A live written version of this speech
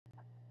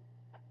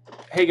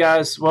Hey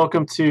guys,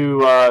 welcome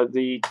to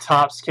the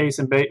Topps Case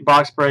and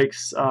Box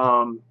Breaks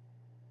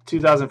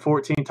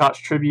 2014 Topps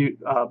Tribute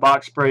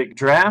Box Break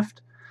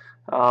Draft.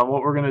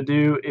 What we're going to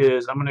do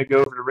is I'm going to go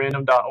over to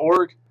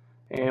random.org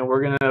and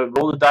we're going to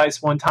roll the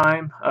dice one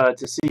time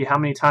to see how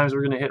many times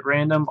we're going to hit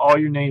random. All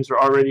your names are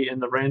already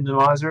in the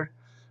randomizer.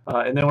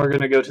 And then we're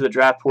going to go to the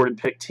draft board and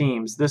pick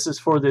teams. This is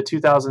for the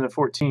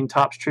 2014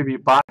 Topps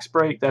Tribute Box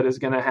Break that is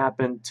going to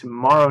happen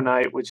tomorrow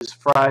night, which is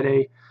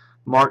Friday,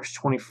 March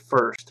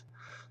 21st.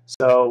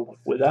 So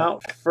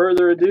without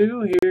further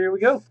ado, here we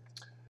go.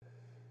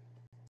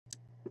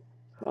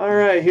 All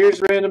right, here's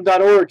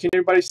random.org. Can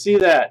everybody see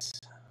that?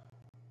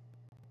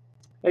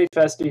 Hey,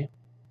 Festy.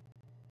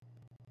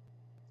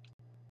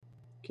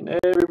 Can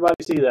everybody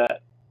see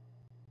that?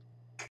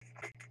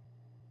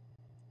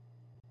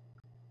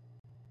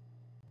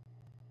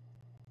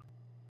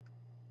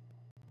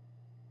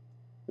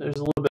 There's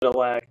a little bit of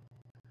lag.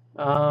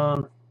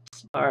 All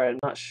right, I'm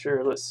not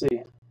sure. Let's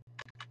see.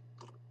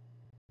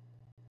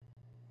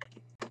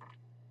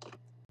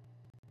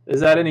 Is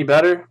that any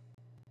better?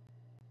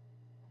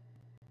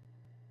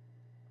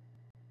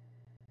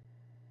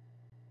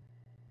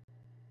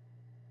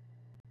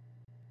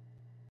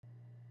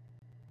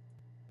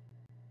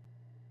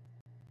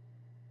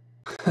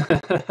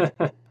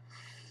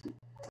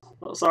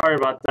 Well, sorry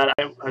about that.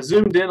 I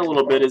zoomed in a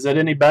little bit. Is it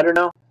any better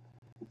now?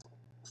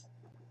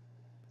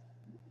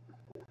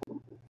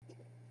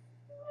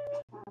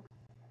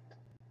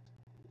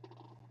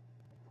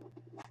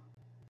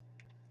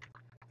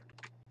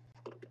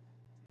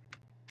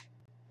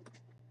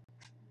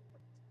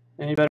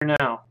 Any better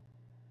now?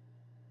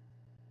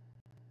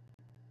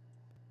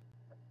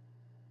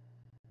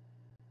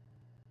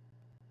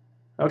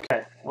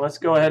 Okay, let's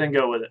go ahead and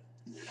go with it.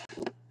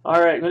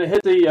 All right, I'm going to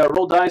hit the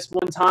roll dice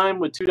one time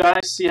with two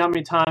dice, see how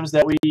many times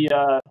that we're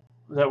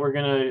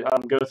going to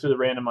go through the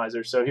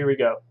randomizer. So here we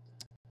go.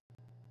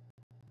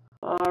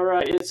 All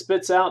right, it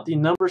spits out the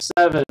number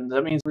 7.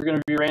 That means we're going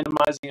to be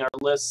randomizing our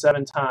list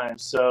 7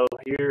 times. So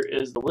here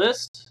is the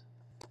list.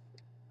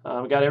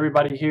 We got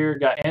everybody here.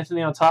 Got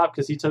Anthony on top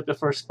because he took the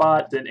first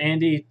spot. Then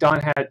Andy, Don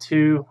had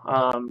 2.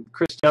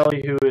 Chris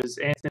Jelly, who is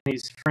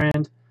Anthony's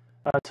friend,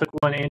 took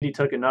 1. Andy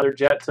took another.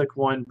 Jet took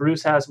 1.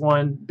 Bruce has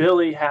 1.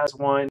 Billy has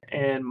 1.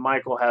 And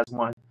Michael has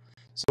 1.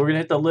 So we're going to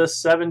hit the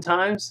list 7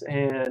 times,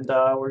 and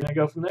we're going to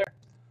go from there.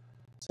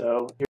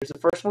 So here's the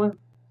first one.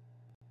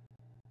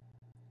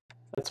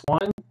 That's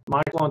 1.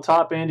 Michael on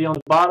top, Andy on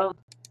the bottom.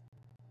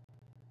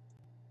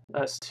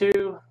 That's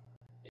 2.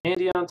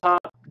 Andy on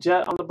top,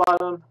 Jet on the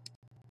bottom.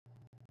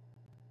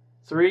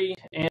 3.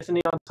 Anthony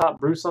on top,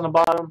 Bruce on the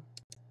bottom.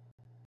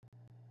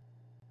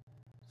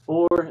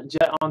 4.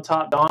 Jet on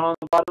top, Don on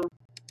the bottom.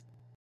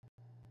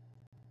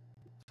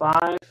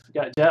 5.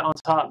 Got Jet on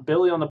top,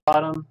 Billy on the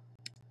bottom.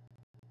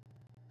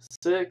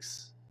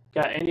 6.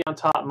 Got Andy on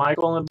top,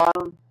 Michael on the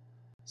bottom.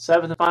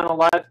 7th and final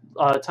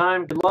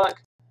time. Good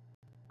luck.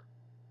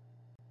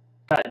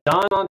 Got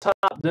Don on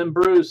top, then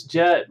Bruce,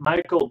 Jet,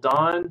 Michael,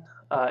 Don,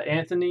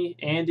 Anthony,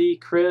 Andy,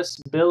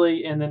 Chris,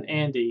 Billy, and then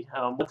Andy.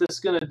 What this is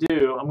going to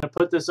do, I'm going to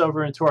put this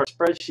over into our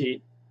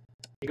spreadsheet.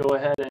 Go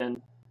ahead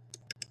and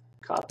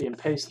copy and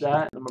paste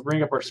that. I'm going to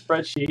bring up our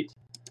spreadsheet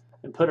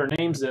and put our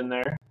names in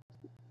there.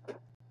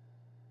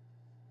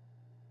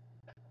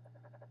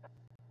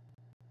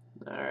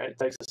 All right,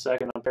 takes a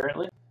second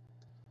apparently.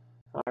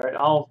 All right,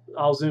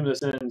 I'll zoom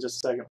this in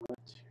just a second. 1,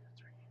 2,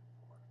 3,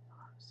 4, 5,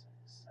 6,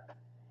 7,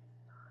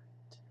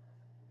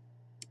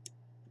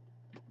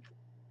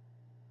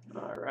 8, 9,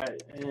 10. All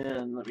right,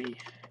 and let me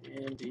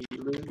Andy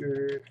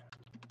Luger,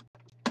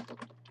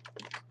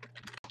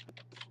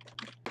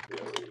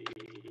 Billy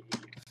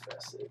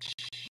Fessich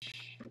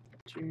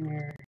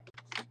Jr.,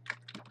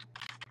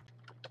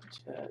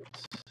 Jet,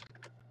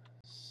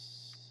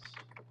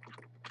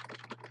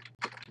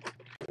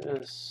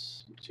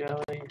 Chris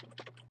Jelly,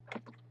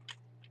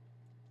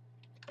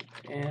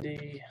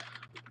 Andy,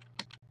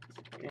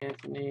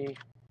 Anthony,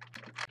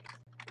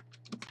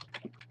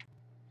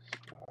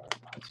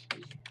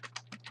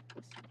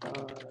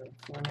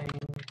 Fleming,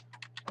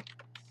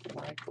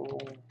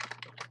 Michael,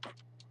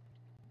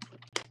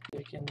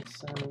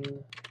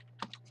 Dickinson,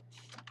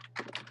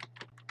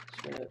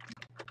 Chet,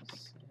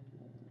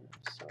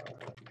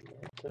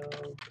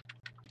 Sarmiento,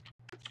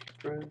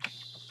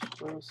 Bruce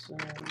Wilson,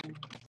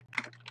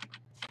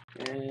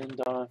 and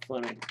Don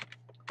Fleming.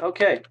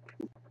 Okay,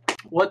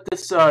 what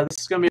this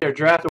is going to be our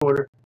draft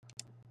order.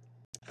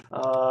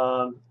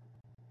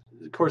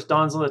 Of course,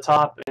 Don's on the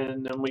top,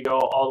 and then we go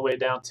all the way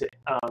down to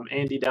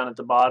Andy down at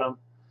the bottom.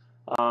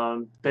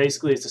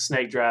 Basically, it's a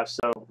snake draft,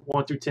 so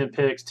 1 through 10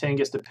 picks. 10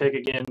 gets to pick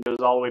again, goes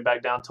all the way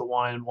back down to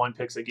 1. 1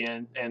 picks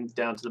again, and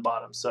down to the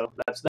bottom. So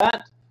that's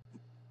that.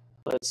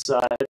 Let's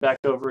head back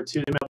over to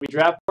the MLB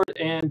draft board.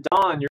 And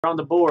Don, you're on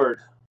the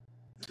board.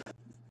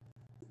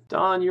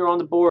 Don, you're on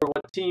the board.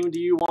 What team do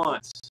you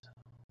want?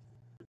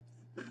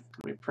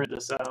 Let me print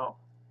this out.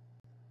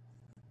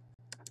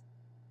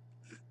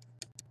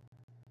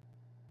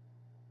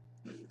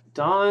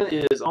 Don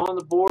is on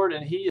the board,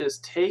 and he is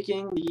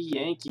taking the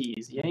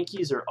Yankees.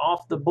 Yankees are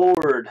off the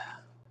board.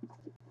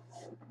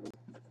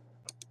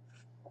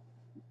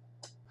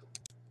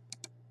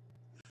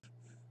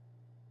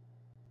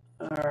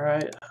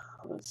 right,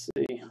 let's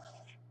see.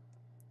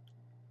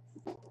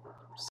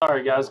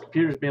 Sorry guys,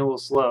 computer's being a little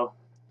slow.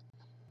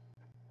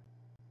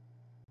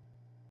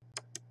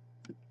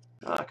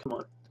 Come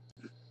on.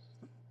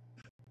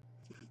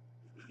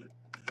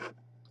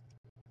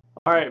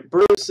 All right,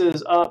 Bruce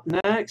is up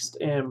next,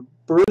 and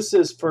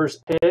Bruce's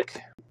first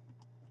pick.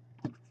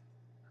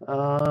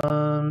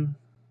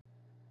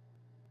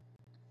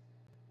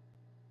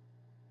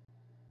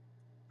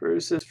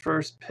 Bruce's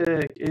first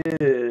pick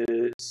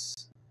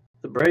is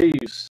the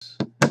Braves.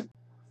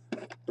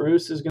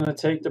 Bruce is going to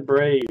take the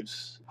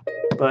Braves,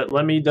 but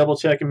let me double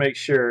check and make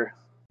sure.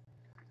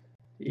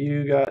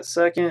 You got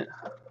second.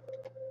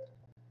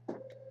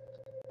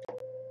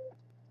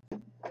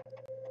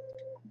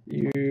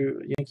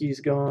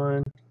 Yankees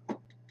gone.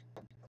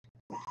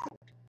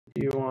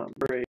 You want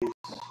Braves.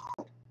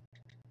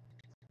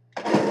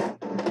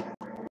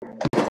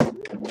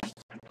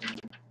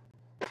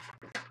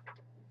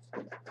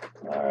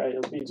 All right,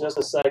 it'll be just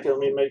a second. Let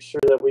me make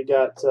sure that we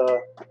got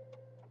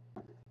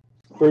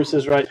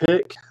Bruce's right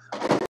pick.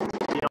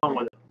 Be on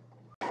with it.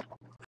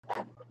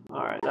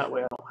 All right, that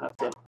way I don't have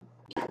to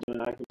keep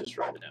doing it. I can just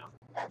write it down.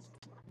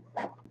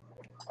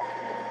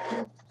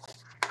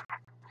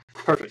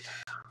 Perfect.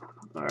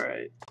 All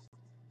right,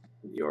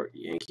 New York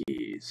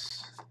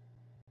Yankees.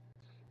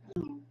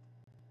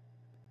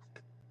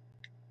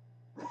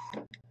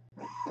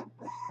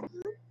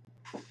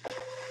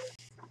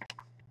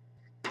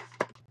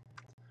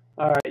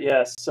 All right,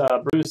 yes,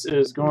 Bruce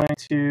is going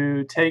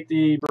to take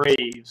the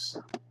Braves.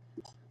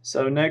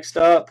 So next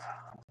up,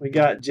 we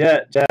got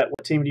Jet. Jet,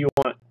 what team do you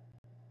want?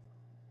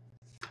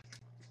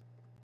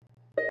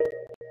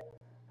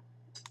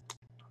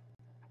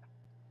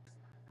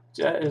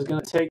 Jet is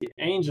going to take the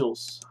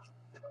Angels.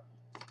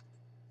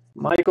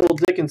 Michael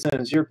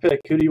Dickinson's your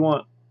pick. Who do you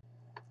want?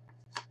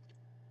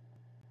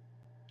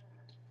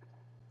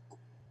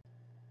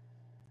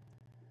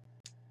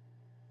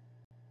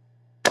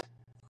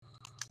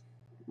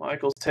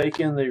 Michael's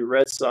taking the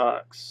Red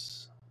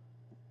Sox.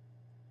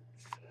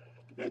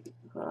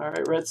 All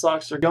right, Red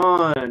Sox are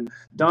gone.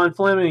 Don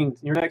Fleming,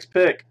 your next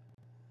pick.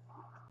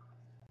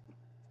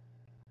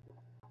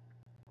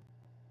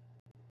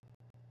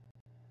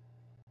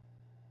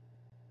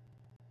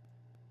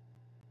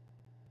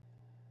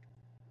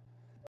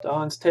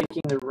 Don's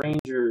taking the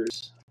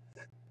Rangers.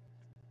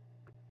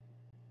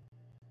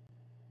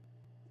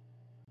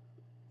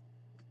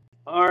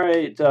 All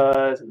right,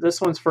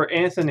 this one's for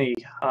Anthony.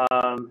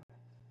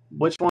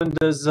 Which one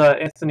does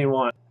Anthony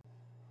want?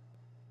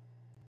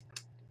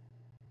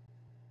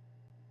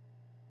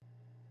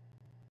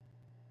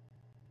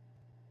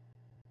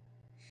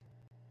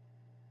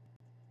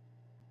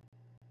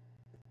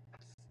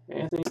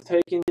 Anthony's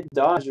taking the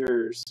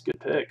Dodgers. Good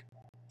pick.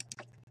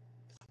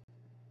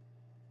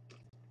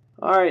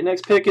 All right,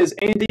 next pick is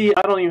Andy.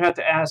 I don't even have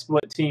to ask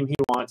what team he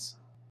wants.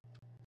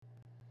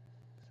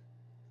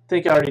 I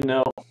think I already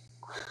know.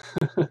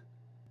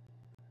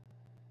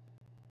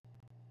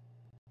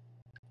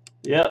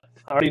 Yep,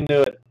 I already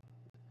knew it.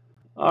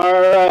 All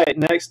right,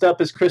 next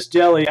up is Chris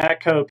Jelly.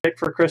 Atco, pick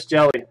for Chris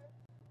Jelly.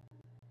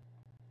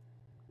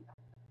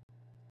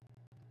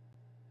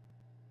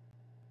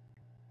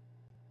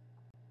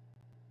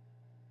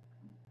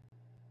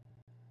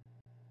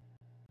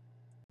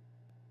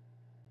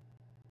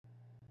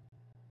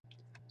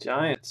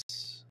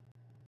 Giants.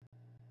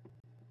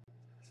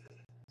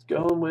 Let's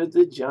go with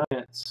the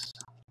Giants.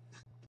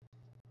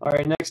 All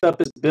right, next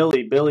up is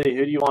Billy. Billy,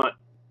 who do you want?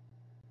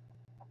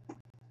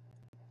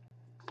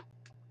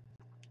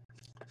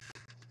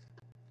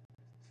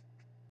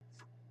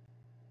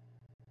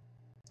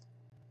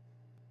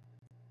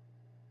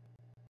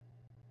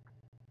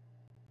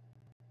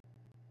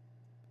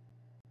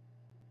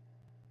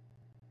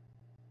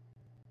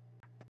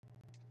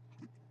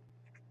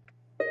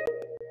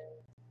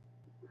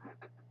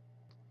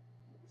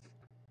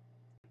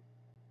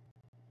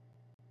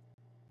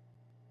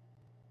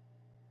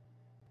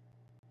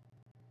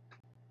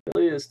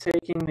 Billy is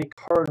taking the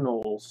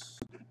Cardinals.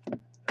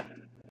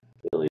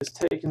 Billy is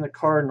taking the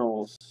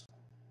Cardinals.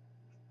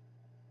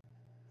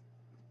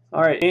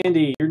 All right,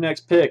 Andy, your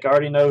next pick. I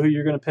already know who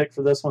you're going to pick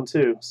for this one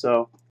too,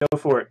 so go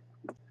for it.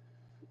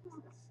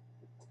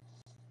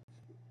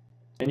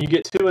 And you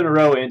get 2 in a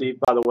row, Andy,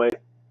 by the way.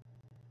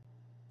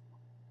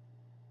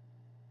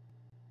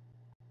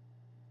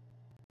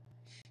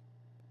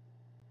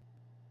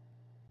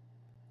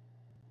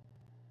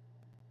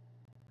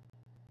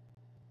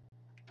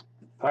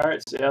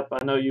 Pirates, yep,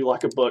 I know you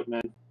like a book,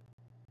 man.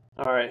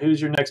 All right, who's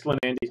your next one,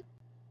 Andy?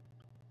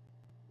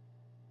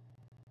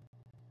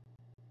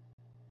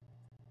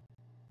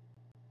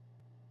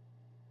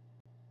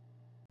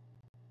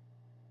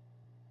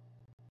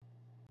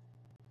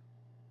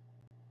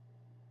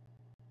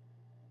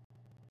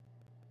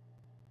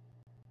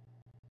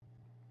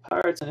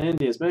 Pirates and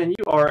Indians. Man,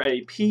 you are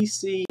a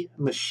PC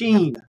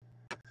machine.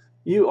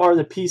 You are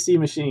the PC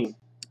machine.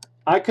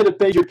 I could have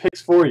made your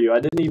picks for you. I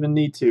didn't even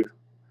need to.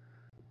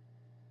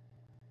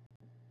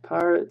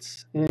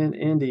 Pirates and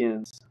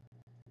Indians.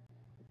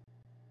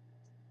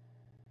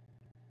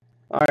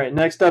 All right,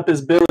 next up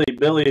is Billy.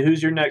 Billy,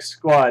 who's your next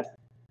squad?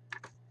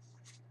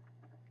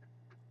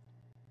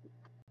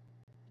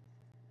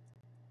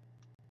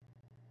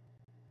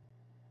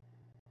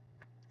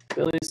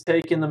 Billy's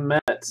taking the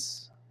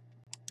Mets.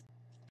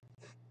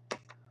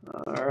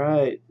 All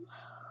right.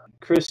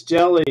 Chris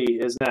Jelly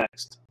is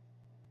next.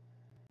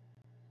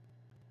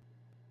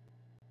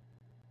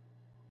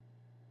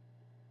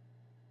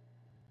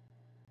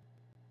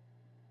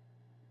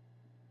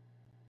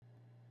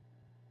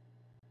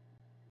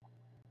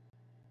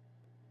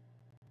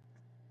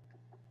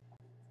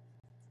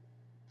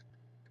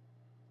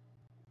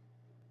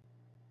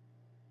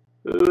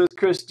 Who is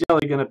Chris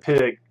Jelly going to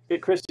pick?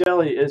 Chris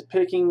Jelly is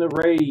picking the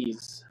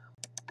Rays.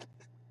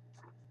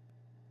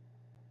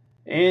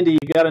 Andy,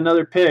 you got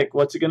another pick.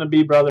 What's it going to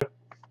be, brother?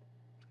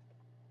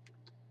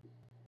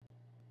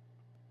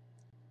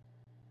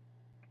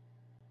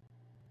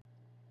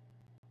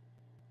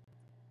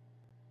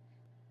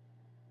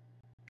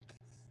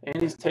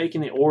 Andy's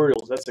taking the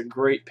Orioles. That's a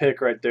great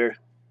pick right there.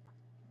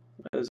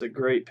 That is a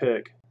great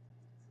pick.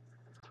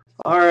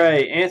 All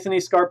right, Anthony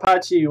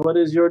Scarpacci, what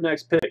is your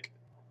next pick?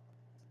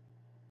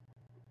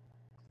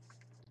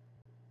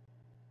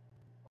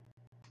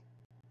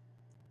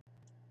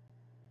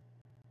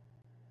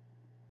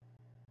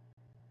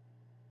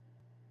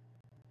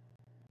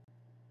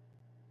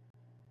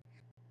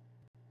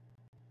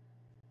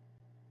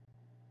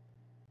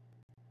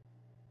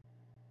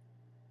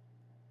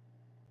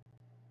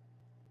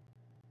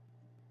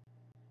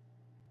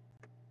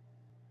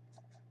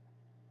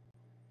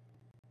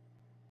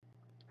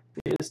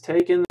 He is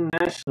taking the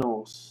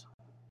Nationals.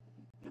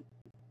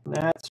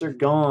 Nats are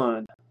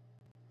gone.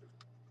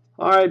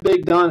 All right,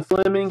 Big Don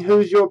Fleming,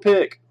 who's your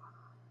pick?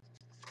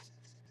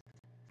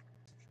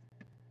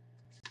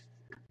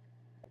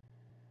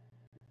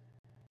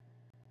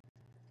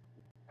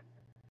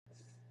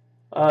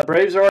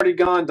 Braves are already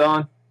gone,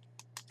 Don.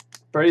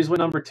 Braves went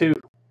number 2.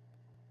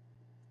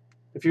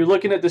 If you're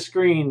looking at the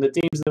screen, the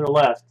teams that are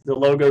left, the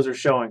logos are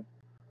showing.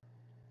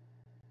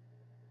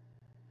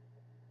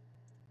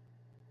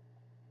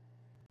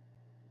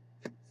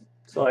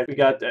 So, like, we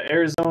got the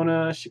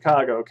Arizona,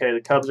 Chicago. Okay,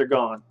 the Cubs are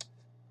gone.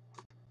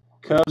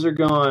 Cubs are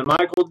gone.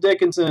 Michael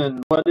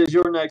Dickinson, what is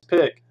your next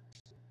pick?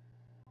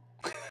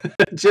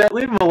 Jet,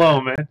 leave him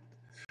alone,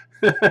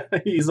 man.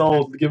 He's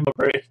old. Give him a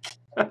break.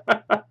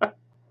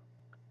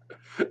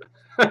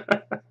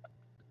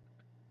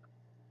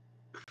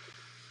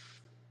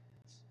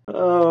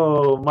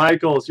 Oh,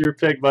 Michael, it's your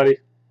pick, buddy.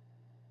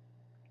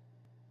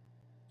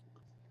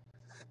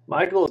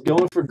 Michael is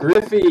going for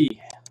Griffey.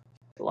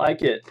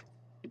 Like it.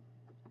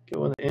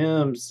 Going the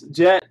M's.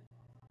 Jet,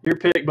 your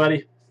pick,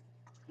 buddy.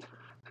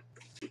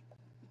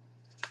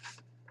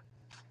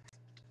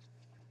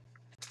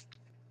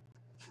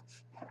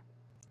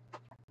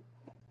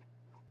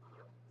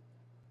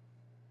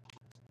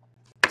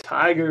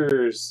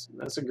 Tigers.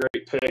 That's a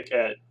great pick.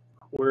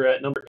 We're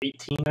at number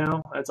 18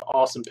 now. That's an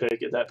awesome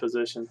pick at that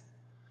position.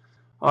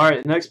 All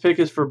right, next pick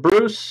is for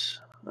Bruce.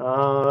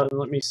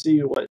 Let me see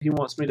what he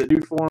wants me to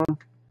do for him.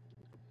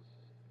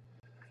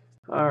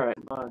 All right,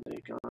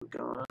 Monday, gone.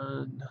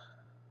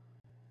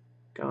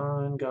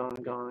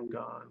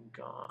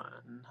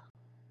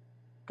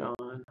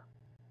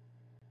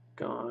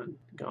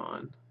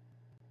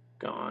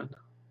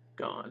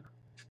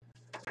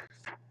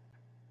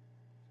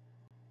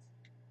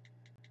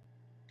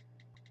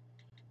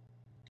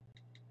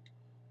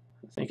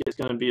 I think it's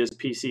going to be his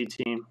PC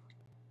team.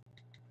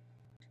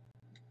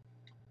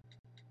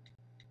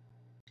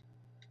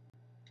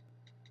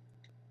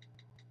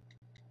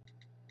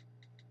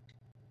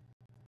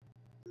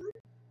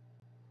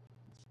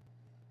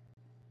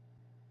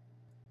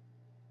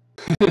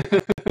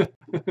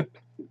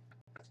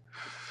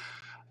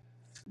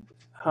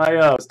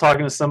 I was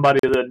talking to somebody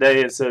the other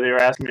day, and so they were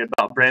asking me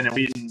about Brandon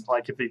Whedon,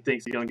 like if he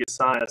thinks he's going to get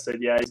signed. I said,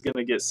 yeah, he's going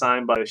to get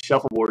signed by a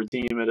shuffleboard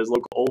team at his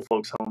local old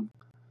folks home.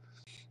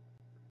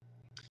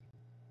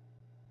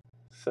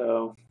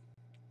 So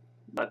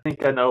I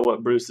think I know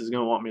what Bruce is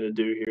going to want me to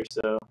do here,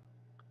 so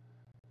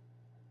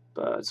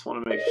but I just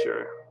want to make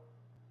sure.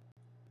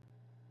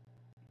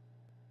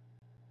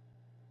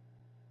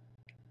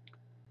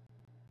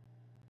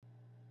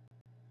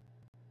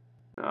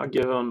 I'll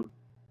give him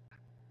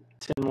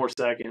 10 more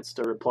seconds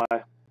to reply.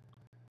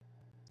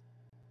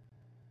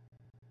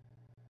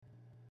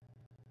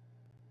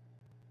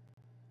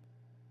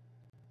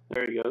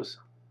 There he goes.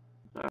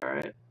 All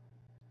right.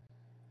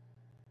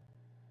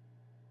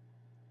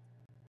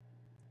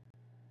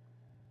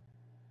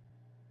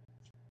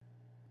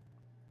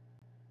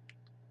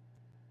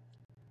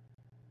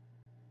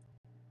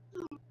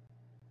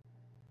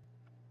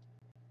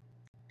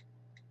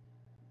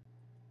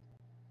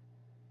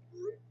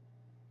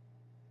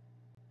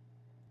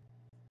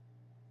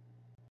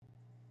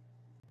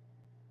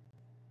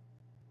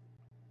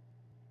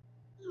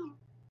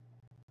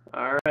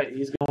 All right,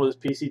 he's going with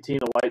his PC team,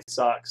 the White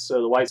Sox. So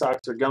the White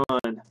Sox are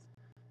gone.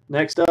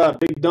 Next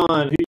up, Big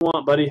Don. Who you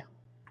want, buddy?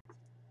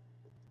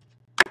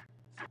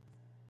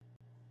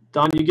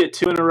 Don, you get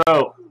 2 in a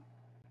row.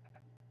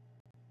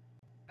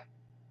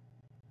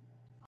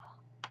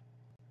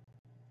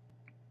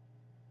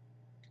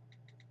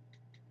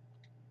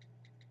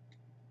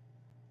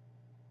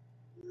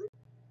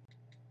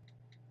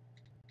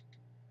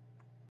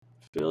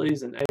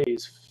 Phillies and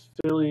A's.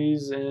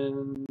 Phillies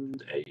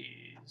and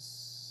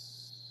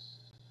A's.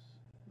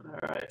 All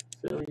right,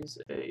 Phillies,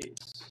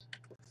 A's.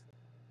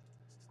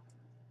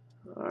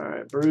 All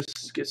right,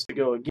 Bruce gets to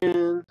go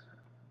again.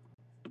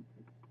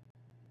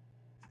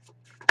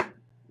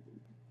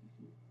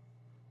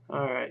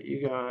 All right,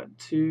 you got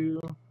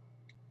 2,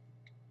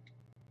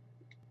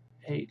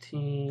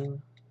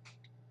 18,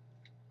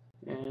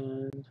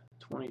 and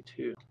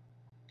 22.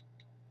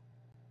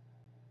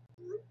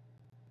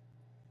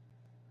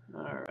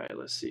 All right,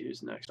 let's see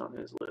who's next on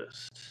his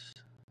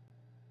list.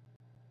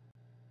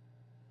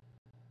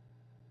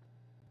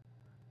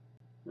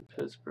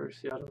 Pittsburgh,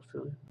 Seattle,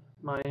 Philly,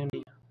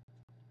 Miami.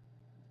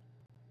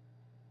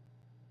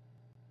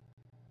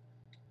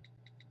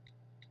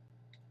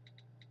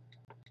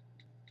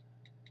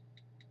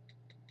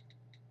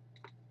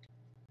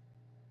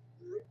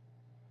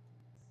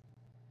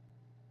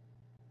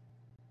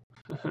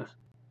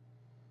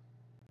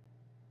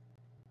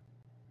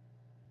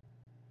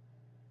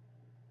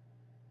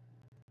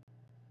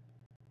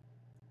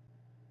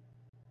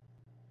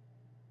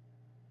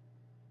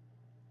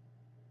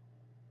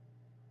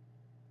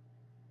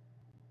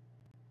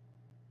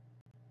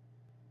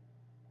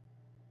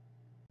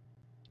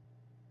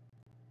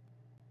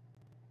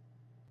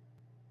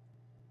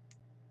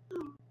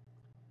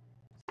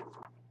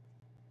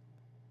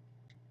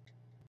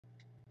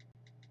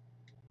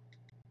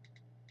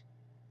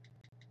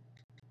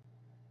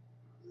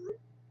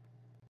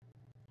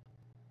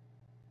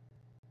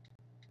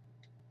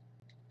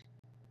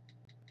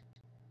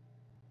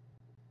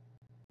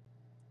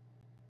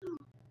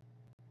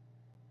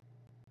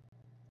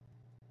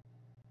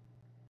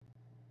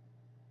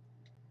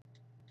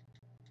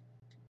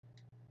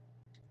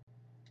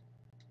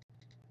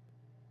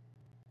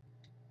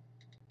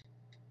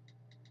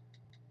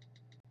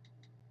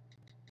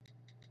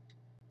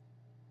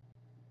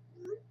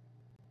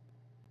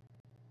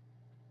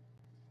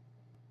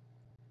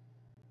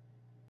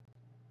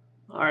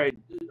 All right,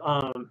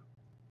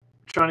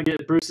 trying to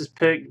get Bruce's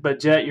pick, but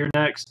Jet, you're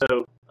next,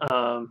 so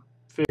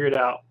figure it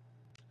out.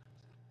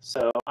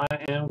 So I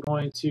am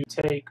going to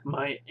take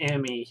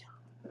Miami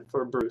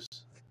for Bruce.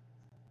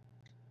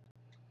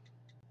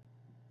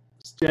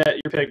 Jet,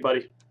 your pick,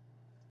 buddy.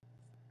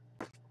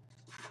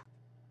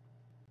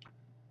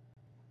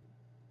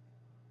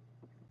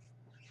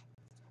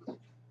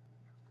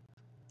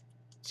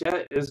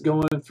 Jet is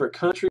going for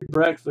country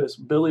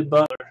breakfast, Billy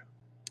Butler.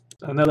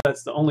 I know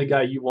that's the only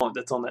guy you want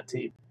that's on that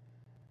team.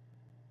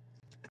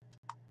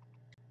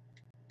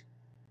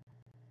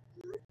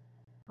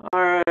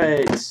 All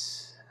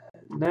right.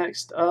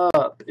 Next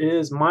up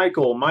is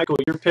Michael. Michael,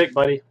 your pick,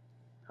 buddy.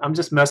 I'm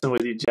just messing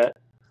with you, Jet.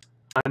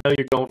 I know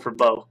you're going for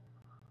Bo.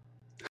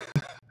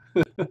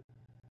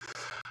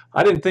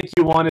 I didn't think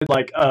you wanted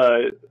like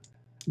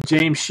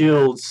James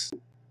Shields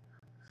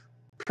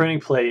printing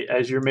plate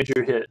as your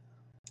major hit.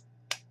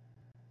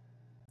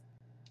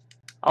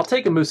 I'll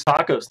take a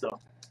Moustakas though.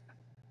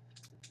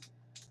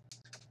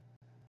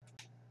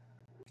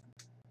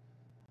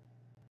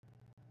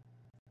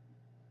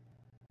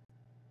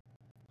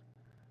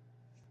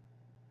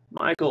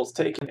 Michael's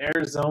taking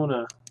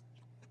Arizona.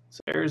 So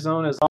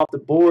Arizona's off the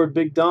board.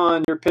 Big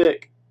Don, your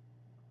pick.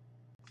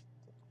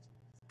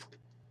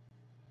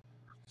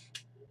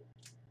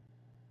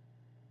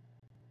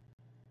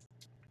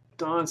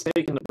 Don's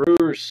taking the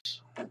Brewers.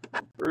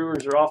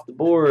 Brewers are off the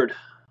board.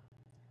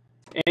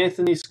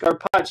 Anthony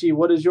Scarpacci,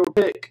 what is your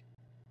pick?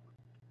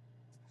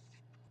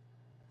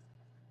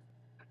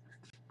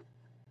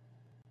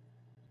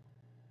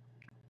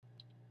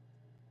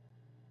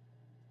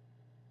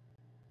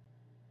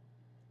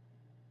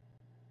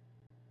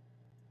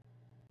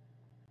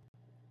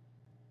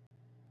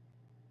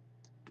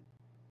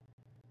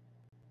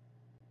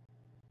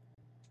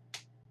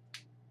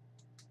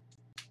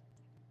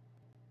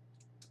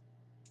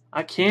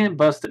 I can't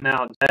bust it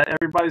now.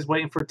 Everybody's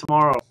waiting for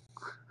tomorrow.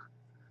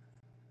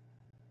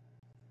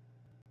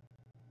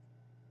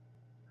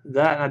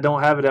 That and I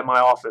don't have it at my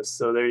office,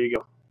 so there you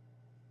go.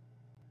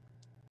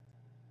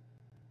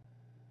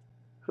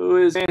 Who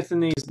is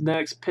Anthony's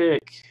next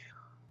pick?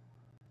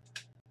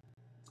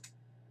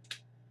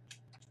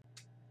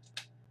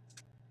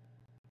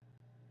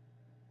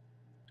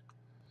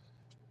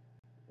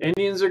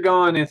 Indians are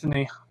gone,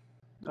 Anthony.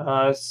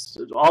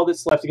 All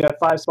that's left, you got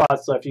 5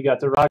 spots left. You got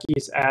the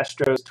Rockies,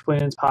 Astros,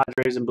 Twins,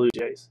 Padres, and Blue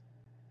Jays.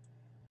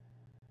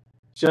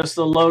 Just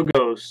the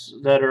logos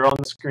that are on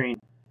the screen.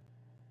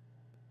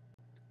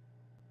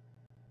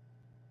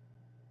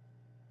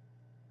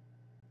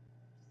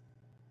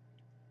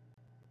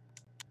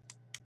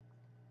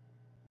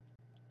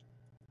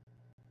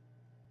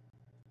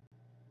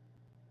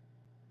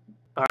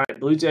 All right,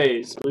 Blue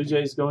Jays. Blue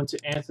Jays going to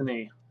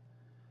Anthony.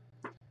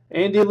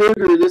 Andy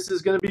Luger, this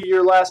is going to be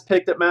your last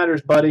pick that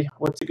matters, buddy.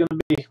 What's it going to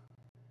be?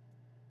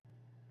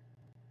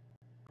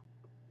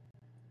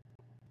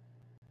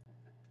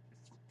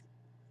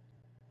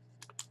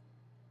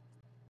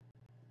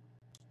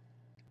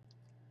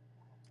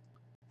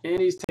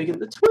 And he's taking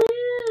the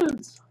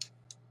Twins.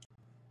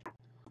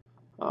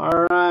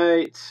 All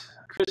right.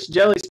 Chris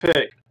Jelly's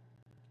pick.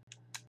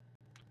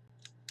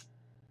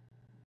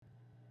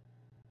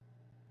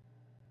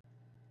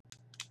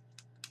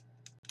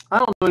 I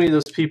don't know any of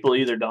those people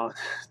either, Don.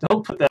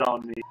 Don't put that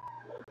on me.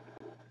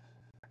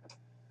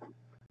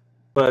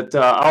 But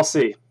I'll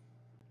see.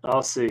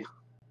 I'll see.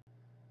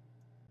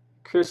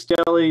 Chris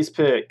Jelly's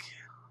pick.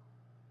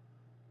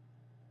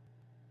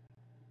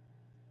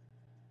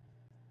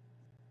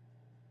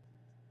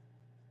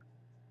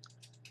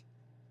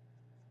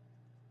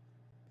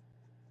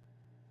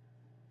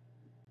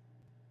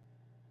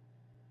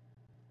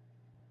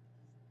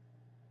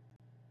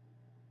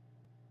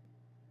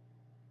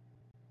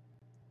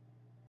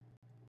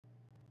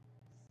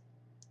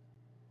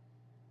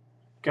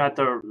 Got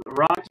the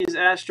Rockies,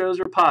 Astros,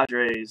 or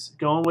Padres.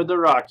 Going with the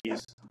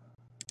Rockies.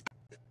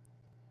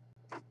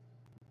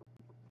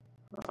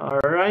 All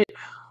right.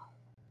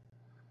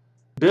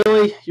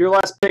 Billy, your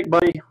last pick,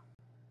 buddy.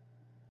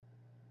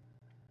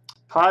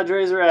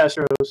 Padres or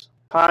Astros?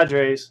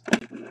 Padres.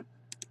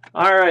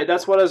 All right,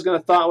 that's what I was going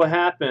to thought would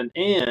happen.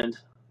 And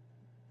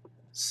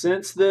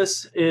since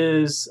this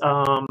is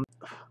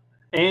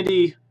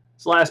Andy's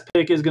last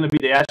pick is going to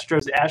be the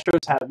Astros. The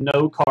Astros have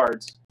no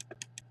cards.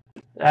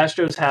 The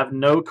Astros have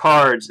no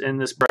cards in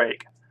this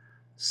break.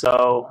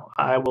 So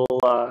I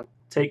will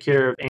take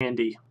care of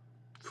Andy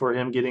for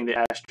him getting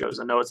the Astros.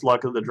 I know it's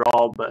luck of the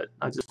draw, but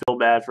I just feel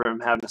bad for him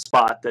having a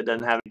spot that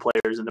doesn't have any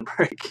players in the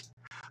break.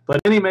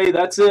 But anyway,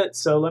 that's it.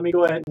 So let me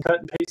go ahead and cut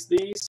and paste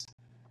these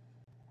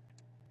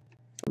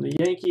from the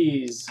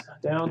Yankees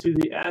down to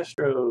the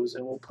Astros,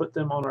 and we'll put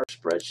them on our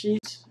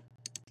spreadsheet.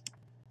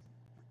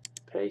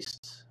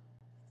 Paste.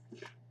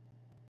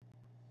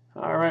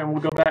 All right, and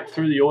we'll go back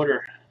through the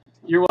order.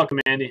 You're welcome,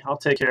 Andy. I'll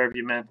take care of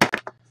you, man.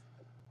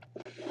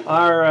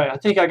 All right, I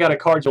think I got a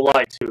card you'll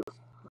like too.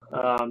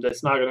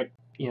 That's not going to,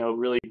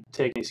 really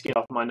take any skin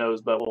off my nose,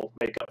 but we'll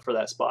make up for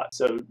that spot.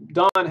 So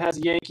Don has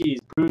the Yankees,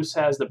 Bruce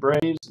has the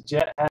Braves,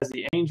 Jet has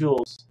the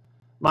Angels,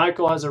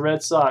 Michael has the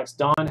Red Sox,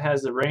 Don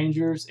has the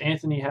Rangers,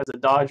 Anthony has the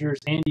Dodgers,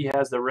 Andy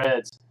has the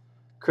Reds,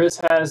 Chris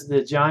has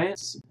the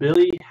Giants,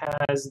 Billy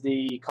has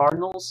the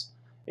Cardinals,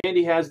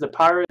 Andy has the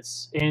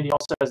Pirates, Andy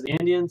also has the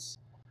Indians,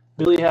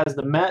 Billy has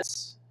the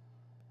Mets,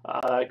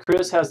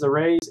 Chris has the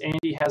Rays,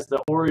 Andy has the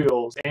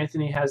Orioles,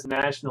 Anthony has the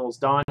Nationals,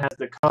 Don has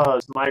the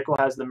Cubs, Michael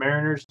has the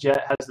Mariners,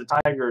 Jet has the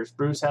Tigers,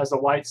 Bruce has the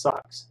White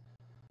Sox,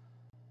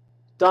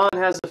 Don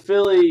has the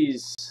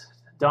Phillies,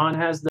 Don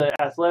has the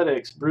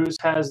Athletics, Bruce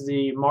has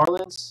the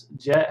Marlins,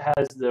 Jet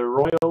has the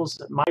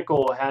Royals,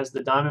 Michael has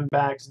the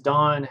Diamondbacks,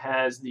 Don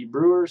has the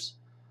Brewers,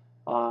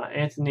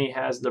 Anthony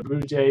has the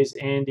Blue Jays,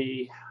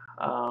 Andy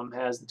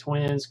has the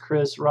Twins,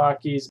 Chris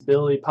Rockies,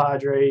 Billy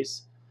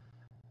Padres,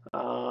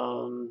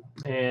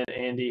 and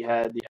Andy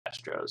had the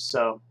Astros.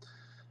 So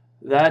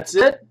that's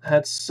it.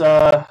 That's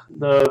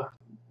the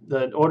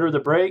order of the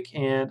break,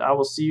 and I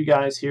will see you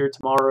guys here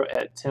tomorrow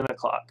at 10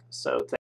 o'clock. So thank